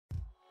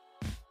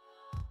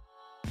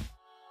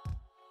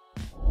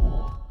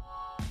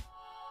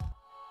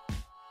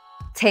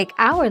Take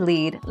our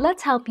lead,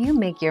 let's help you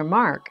make your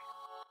mark.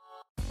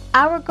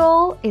 Our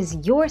goal is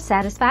your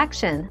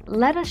satisfaction.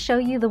 Let us show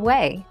you the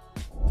way.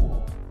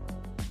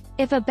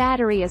 If a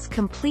battery is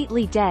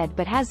completely dead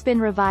but has been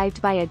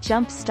revived by a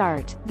jump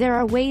start, there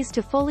are ways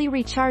to fully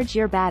recharge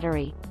your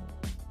battery.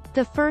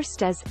 The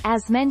first is,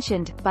 as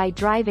mentioned, by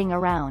driving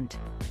around.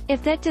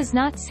 If that does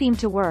not seem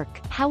to work,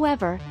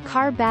 however,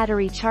 car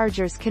battery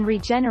chargers can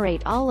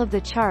regenerate all of the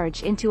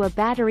charge into a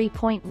battery.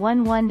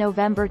 11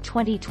 November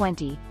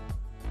 2020.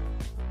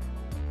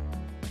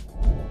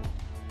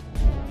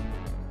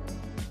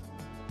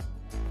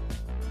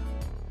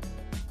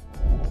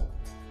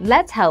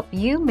 Let's help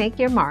you make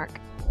your mark.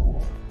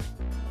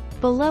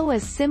 Below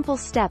is simple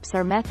steps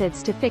or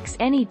methods to fix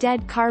any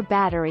dead car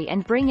battery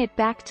and bring it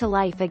back to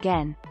life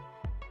again.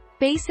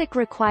 Basic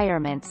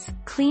requirements: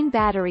 clean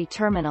battery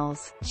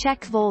terminals,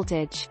 check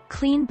voltage,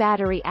 clean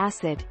battery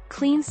acid,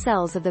 clean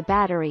cells of the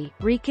battery,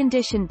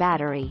 recondition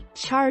battery,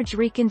 charge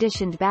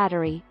reconditioned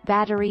battery,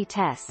 battery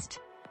test.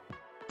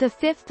 The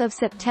 5th of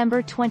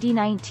September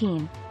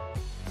 2019.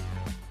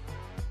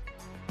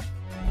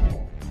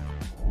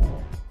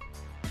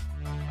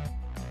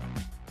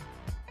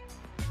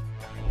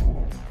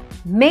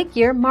 Make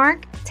your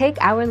mark, take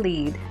our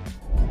lead.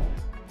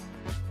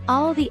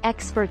 All the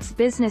experts.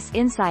 Business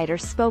Insider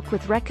spoke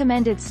with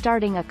recommended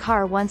starting a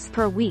car once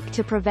per week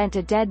to prevent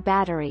a dead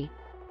battery.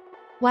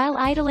 While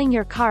idling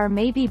your car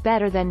may be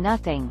better than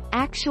nothing,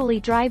 actually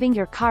driving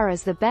your car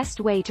is the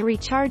best way to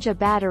recharge a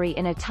battery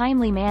in a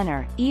timely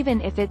manner,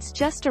 even if it's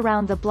just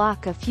around the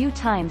block a few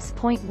times.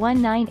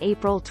 19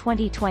 April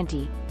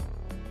 2020.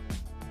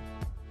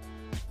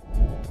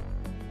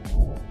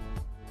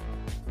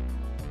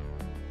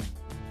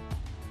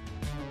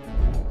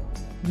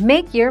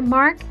 Make your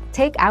mark,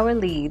 take our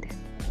lead.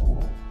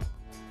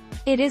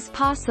 It is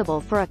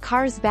possible for a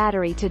car's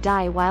battery to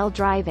die while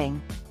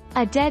driving.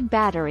 A dead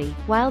battery,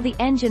 while the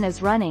engine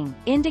is running,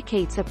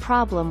 indicates a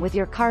problem with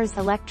your car's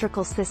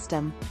electrical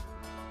system.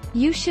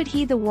 You should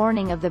heed the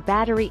warning of the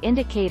battery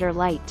indicator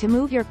light to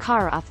move your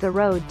car off the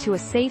road to a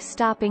safe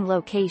stopping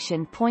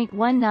location.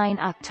 19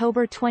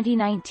 October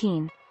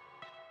 2019.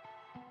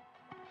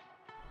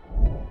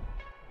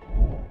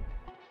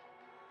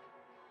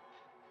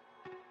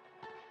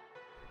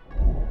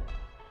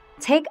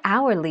 Take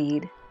our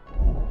lead.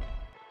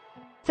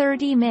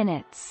 30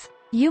 minutes.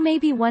 You may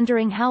be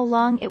wondering how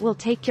long it will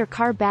take your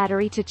car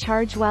battery to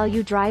charge while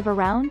you drive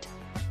around?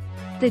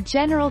 The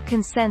general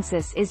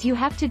consensus is you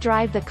have to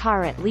drive the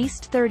car at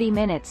least 30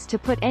 minutes to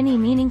put any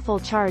meaningful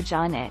charge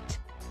on it.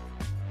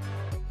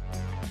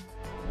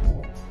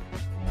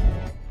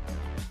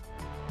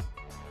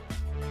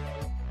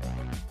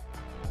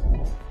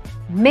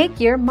 Make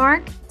your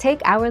mark,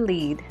 take our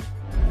lead.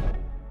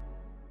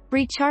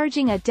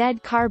 Recharging a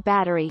dead car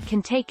battery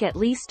can take at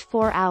least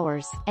 4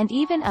 hours, and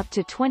even up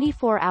to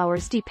 24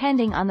 hours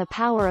depending on the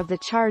power of the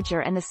charger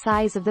and the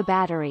size of the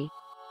battery.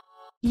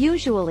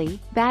 Usually,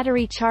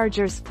 battery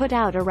chargers put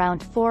out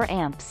around 4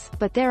 amps,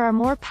 but there are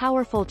more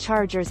powerful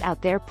chargers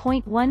out there.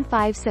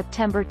 15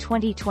 September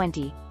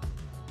 2020.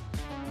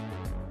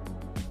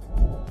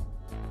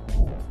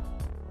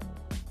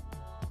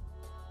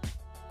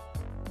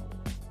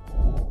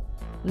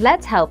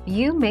 Let's help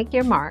you make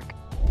your mark.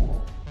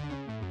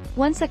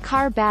 Once a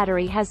car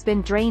battery has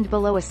been drained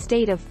below a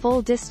state of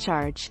full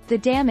discharge, the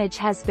damage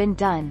has been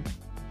done.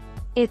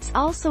 It's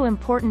also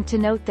important to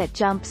note that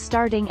jump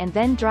starting and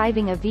then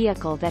driving a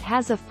vehicle that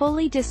has a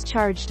fully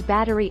discharged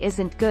battery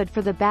isn't good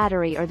for the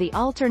battery or the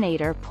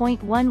alternator.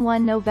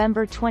 11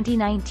 November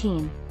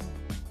 2019.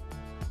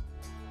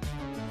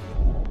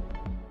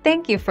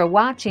 Thank you for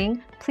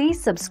watching.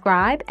 Please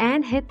subscribe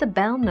and hit the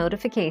bell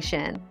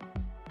notification.